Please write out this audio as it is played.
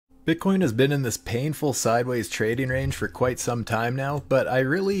Bitcoin has been in this painful sideways trading range for quite some time now, but I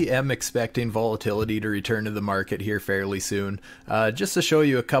really am expecting volatility to return to the market here fairly soon. Just to show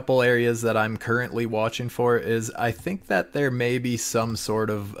you a couple areas that I'm currently watching for is I think that there may be some sort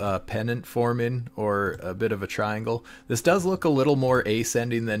of pennant forming or a bit of a triangle. This does look a little more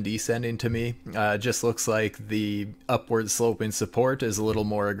ascending than descending to me. It just looks like the upward sloping support is a little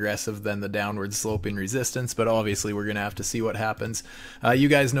more aggressive than the downward sloping resistance, but obviously we're going to have to see what happens. You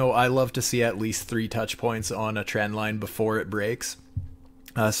guys know I love to see at least 3 touch points on a trend line before it breaks.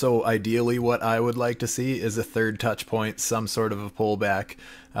 So ideally what I would like to see is a third touch point, some sort of a pullback,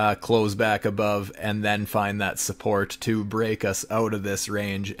 close back above, and then find that support to break us out of this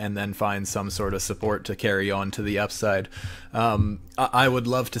range, and then find some sort of support to carry on to the upside. I would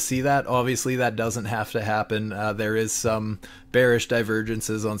love to see that. Obviously that doesn't have to happen. There is some bearish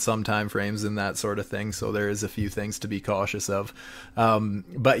divergences on some time frames and that sort of thing, so there is a few things to be cautious of.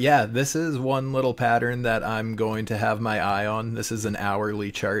 But yeah, this is one little pattern that I'm going to have my eye on. This is an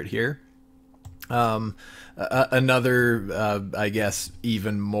hourly chart here. Another, I guess,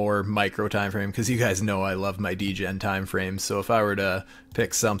 even more micro time frame, because you guys know I love my degen time frames. So if I were to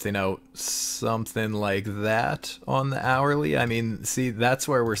pick something out, something like that on the hourly, I mean, see, that's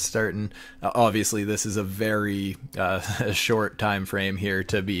where we're starting. Obviously, this is a very short time frame here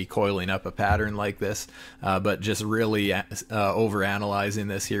to be coiling up a pattern like this, but just really over analyzing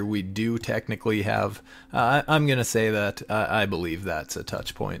this here, we do technically have, I'm going to say that I believe that's a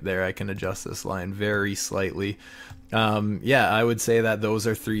touch point there. I can adjust this line very slightly. Yeah, I would say that those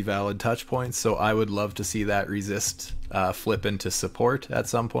are 3 valid touch points, so I would love to see that resist flip into support at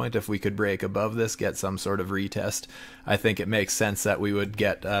some point. If we could break above this, get some sort of retest, I think it makes sense that we would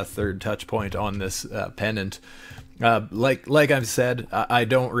get a third touch point on this pennant. Like I've said, I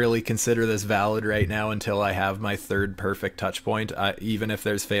don't really consider this valid right now until I have my third perfect touch point. Even if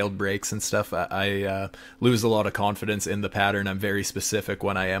there's failed breaks and stuff, I lose a lot of confidence in the pattern. I'm very specific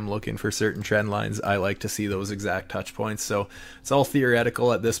when I am looking for certain trend lines. I like to see those exact touch points. So it's all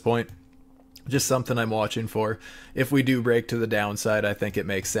theoretical at this point. Just something I'm watching for. If we do break to the downside, I think it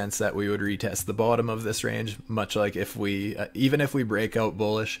makes sense that we would retest the bottom of this range, much like if we, even if we break out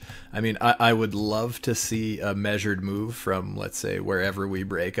bullish. I mean, I would love to see a measured move from, let's say, wherever we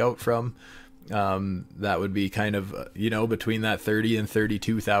break out from. That would be kind of, between that $30,000 and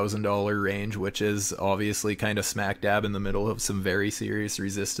 $32,000 range, which is obviously kind of smack dab in the middle of some very serious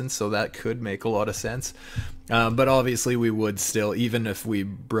resistance. So that could make a lot of sense. But obviously we would still, even if we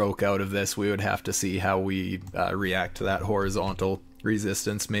broke out of this, we would have to see how we react to that horizontal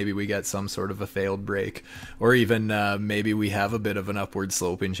resistance. Maybe we get some sort of a failed break, or even maybe we have a bit of an upward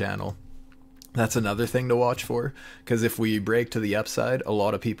sloping channel. That's another thing to watch for, because if we break to the upside, a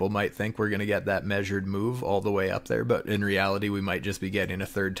lot of people might think we're going to get that measured move all the way up there, but in reality we might just be getting a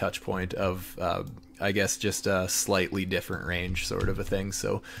third touch point of I guess just a slightly different range sort of a thing.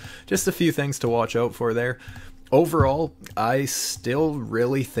 So just a few things to watch out for there. Overall, I still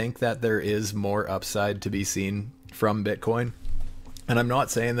really think that there is more upside to be seen from Bitcoin. And I'm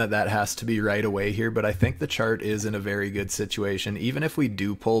not saying that that has to be right away here, but I think the chart is in a very good situation. Even if we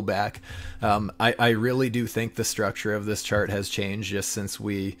do pull back, I really do think the structure of this chart has changed just since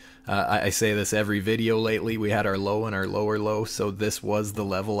I say this every video lately, we had our low and our lower low. So this was the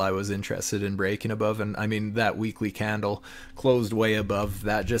level I was interested in breaking above. And I mean, that weekly candle closed way above.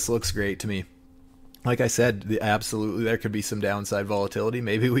 That just looks great to me. Like I said, absolutely there could be some downside volatility.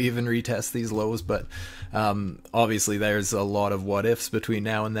 Maybe we even retest these lows, but obviously there's a lot of what ifs between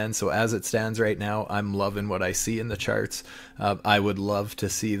now and then. So as it stands right now, I'm loving what I see in the charts. I would love to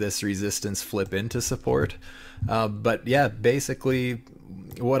see this resistance flip into support. But yeah, basically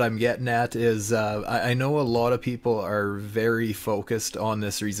what I'm getting at is I know a lot of people are very focused on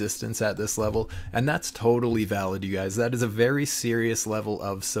this resistance at this level, and that's totally valid, you guys. That is a very serious level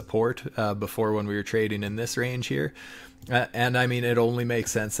of support before when we were trading in this range here. And I mean, it only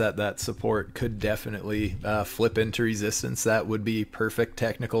makes sense that that support could definitely flip into resistance. That would be perfect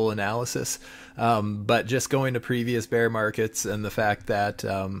technical analysis. But just going to previous bear markets and the fact that,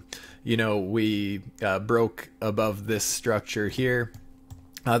 we broke above this structure here,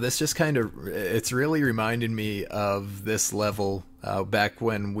 this just kind of, it's really reminding me of this level back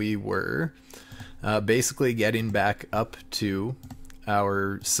when we were basically getting back up to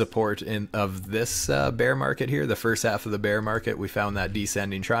our support of this bear market here. The first half of the bear market, we found that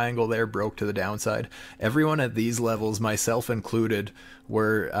descending triangle there, broke to the downside. Everyone at these levels, myself included,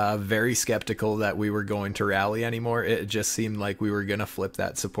 were very skeptical that we were going to rally anymore. It just seemed like we were going to flip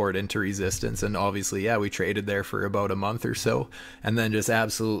that support into resistance. And obviously, yeah, we traded there for about a month or so and then just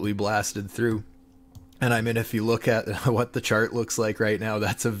absolutely blasted through. And I mean, if you look at what the chart looks like right now,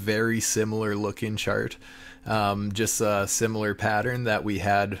 that's a very similar looking chart. Just a similar pattern that we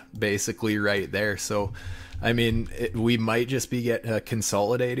had basically right there. So, I mean, we might just be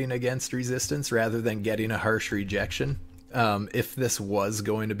consolidating against resistance rather than getting a harsh rejection. If this was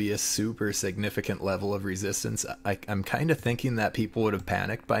going to be a super significant level of resistance, I'm kind of thinking that people would have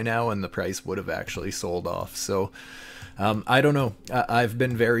panicked by now and the price would have actually sold off. So I don't know. I've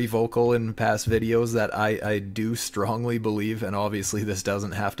been very vocal in past videos that I do strongly believe, and obviously this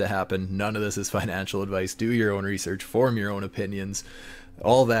doesn't have to happen. None of this is financial advice. Do your own research, form your own opinions,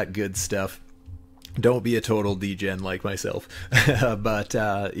 all that good stuff. Don't be a total degen like myself. But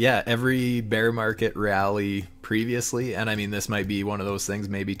yeah, every bear market rally previously, and I mean, this might be one of those things,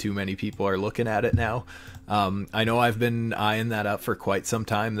 maybe too many people are looking at it now. I know I've been eyeing that up for quite some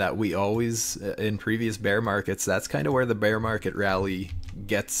time, that we always, in previous bear markets, that's kind of where the bear market rally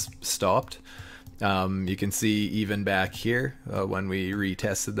gets stopped. You can see even back here when we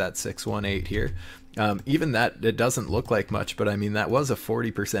retested that 618 here. Even that, it doesn't look like much, but I mean, that was a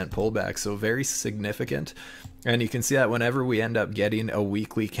 40% pullback, so very significant. And you can see that whenever we end up getting a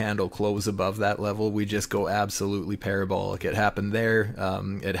weekly candle close above that level, we just go absolutely parabolic. It happened there.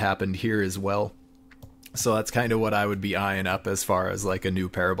 It happened here as well. So that's kind of what I would be eyeing up as far as like a new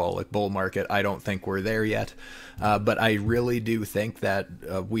parabolic bull market. I don't think we're there yet, but I really do think that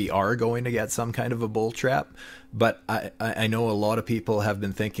we are going to get some kind of a bull trap. But I know a lot of people have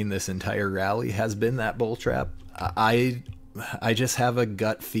been thinking this entire rally has been that bull trap. I just have a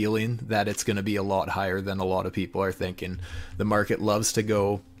gut feeling that it's going to be a lot higher than a lot of people are thinking. The market loves to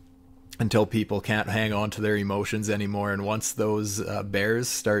go until people can't hang on to their emotions anymore. And once those bears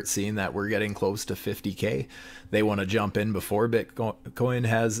start seeing that we're getting close to 50K, they want to jump in before Bitcoin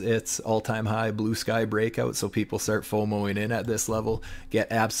has its all-time high blue sky breakout. So people start FOMOing in at this level,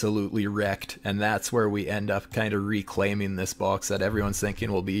 get absolutely wrecked. And that's where we end up kind of reclaiming this box that everyone's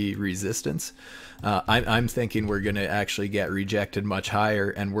thinking will be resistance. I'm thinking we're going to actually get rejected much higher,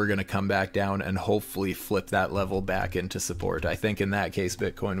 and we're going to come back down and hopefully flip that level back into support. I think in that case,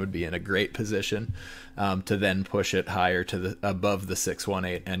 Bitcoin would be in a great position to then push it higher to above the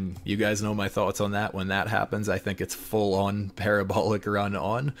 618. And you guys know my thoughts on that. When that happens, I think it's full on parabolic run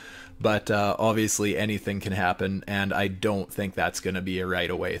on. But obviously anything can happen, and I don't think that's going to be a right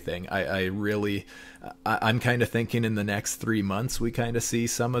away thing. I'm kind of thinking in the next 3 months we kind of see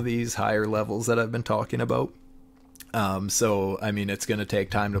some of these higher levels that I've been talking about. So I mean, it's going to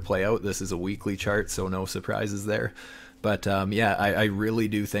take time to play out. This is a weekly chart, so no surprises there. But yeah, I really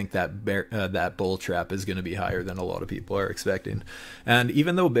do think that that bull trap is going to be higher than a lot of people are expecting. And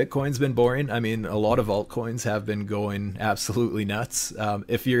even though Bitcoin's been boring, I mean, a lot of altcoins have been going absolutely nuts.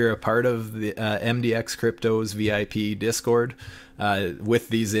 If you're a part of the MDX Crypto's VIP Discord, with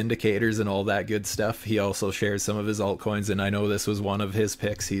these indicators and all that good stuff, he also shares some of his altcoins, and I know this was one of his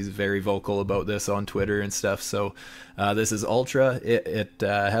picks. He's very vocal about this on Twitter and stuff. So this is Ultra. It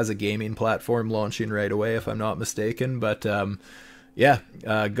has a gaming platform launching right away, if I'm not mistaken. But yeah,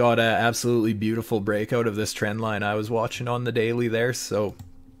 got an absolutely beautiful breakout of this trend line I was watching on the daily there. So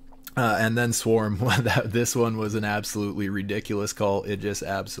and then Swarm, this one was an absolutely ridiculous call. It just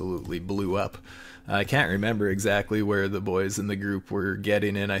absolutely blew up. I can't remember exactly where the boys in the group were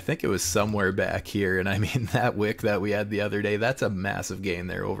getting in. I think it was somewhere back here. And I mean, that wick that we had the other day, that's a massive gain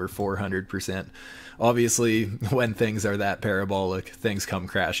there, over 400%. Obviously, when things are that parabolic, things come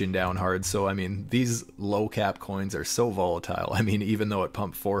crashing down hard. So, I mean, these low cap coins are so volatile. I mean, even though it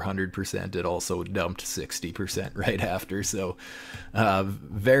pumped 400%, it also dumped 60% right after. So,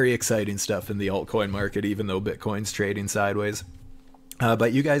 very exciting stuff in the altcoin market, even though Bitcoin's trading sideways.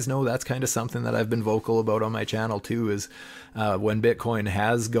 But you guys know that's kind of something that I've been vocal about on my channel too, is when Bitcoin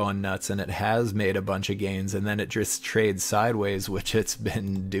has gone nuts and it has made a bunch of gains and then it just trades sideways, which it's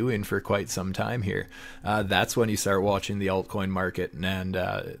been doing for quite some time here. That's when you start watching the altcoin market and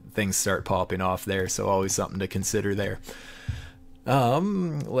things start popping off there. So always something to consider there.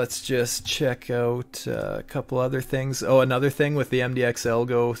 Let's just check out a couple other things. Oh, another thing with the MDX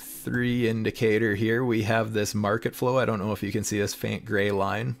Algo 3 indicator here, we have this market flow. I don't know if you can see this faint gray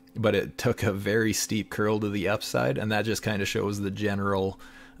line, but it took a very steep curl to the upside, and that just kind of shows the general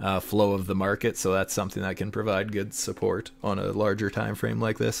flow of the market. So that's something that can provide good support on a larger time frame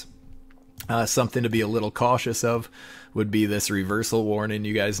like this. Something to be a little cautious of would be this reversal warning.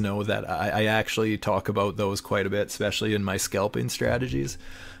 You guys know that I actually talk about those quite a bit, especially in my scalping strategies.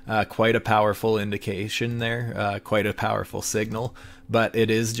 Quite a powerful indication there, quite a powerful signal, but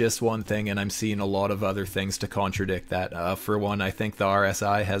it is just one thing, and I'm seeing a lot of other things to contradict that. For one, I think the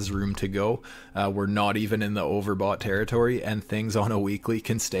RSI has room to go. We're not even in the overbought territory, and things on a weekly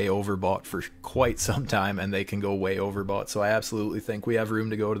can stay overbought for quite some time, and they can go way overbought. So I absolutely think we have room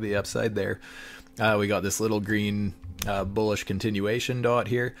to go to the upside there. We got this little green bullish continuation dot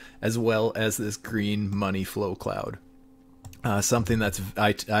here, as well as this green money flow cloud. Something that's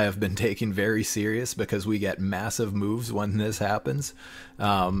I have been taking very serious, because we get massive moves when this happens.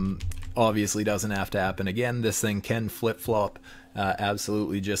 Obviously doesn't have to happen again. This thing can flip-flop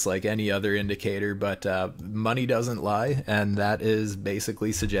absolutely just like any other indicator, but money doesn't lie, and that is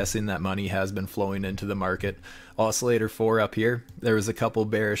basically suggesting that money has been flowing into the market. Oscillator 4 up here, there was a couple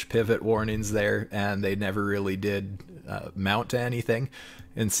bearish pivot warnings there, and they never really did mount to anything.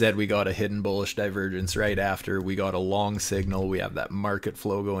 Instead, we got a hidden bullish divergence right after. We got a long signal. We have that market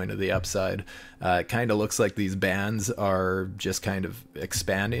flow going to the upside. It kind of looks like these bands are just kind of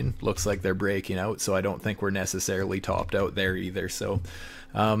expanding. Looks like they're breaking out, so I don't think we're necessarily topped out there either. So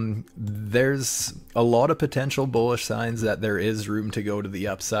there's a lot of potential bullish signs that there is room to go to the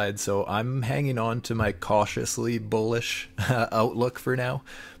upside. So I'm hanging on to my cautiously bullish outlook for now.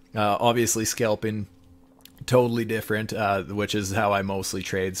 Obviously, scalping totally different, which is how I mostly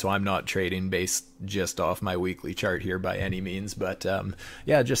trade, so I'm not trading based just off my weekly chart here by any means, but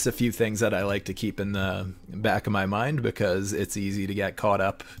yeah, just a few things that I like to keep in the back of my mind, because it's easy to get caught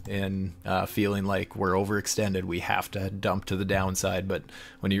up in feeling like we're overextended, we have to dump to the downside. But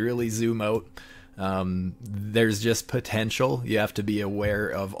when you really zoom out, there's just potential. You have to be aware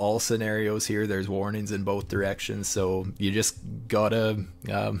of all scenarios here. There's warnings in both directions, so you just gotta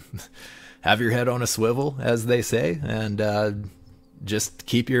have your head on a swivel, as they say, and just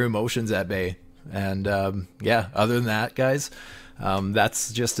keep your emotions at bay. And yeah, other than that, guys,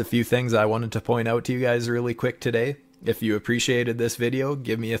 that's just a few things I wanted to point out to you guys really quick today. If you appreciated this video,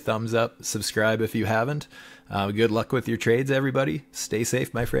 give me a thumbs up, subscribe if you haven't. Good luck with your trades, everybody. Stay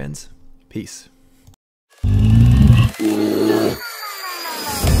safe, my friends. Peace.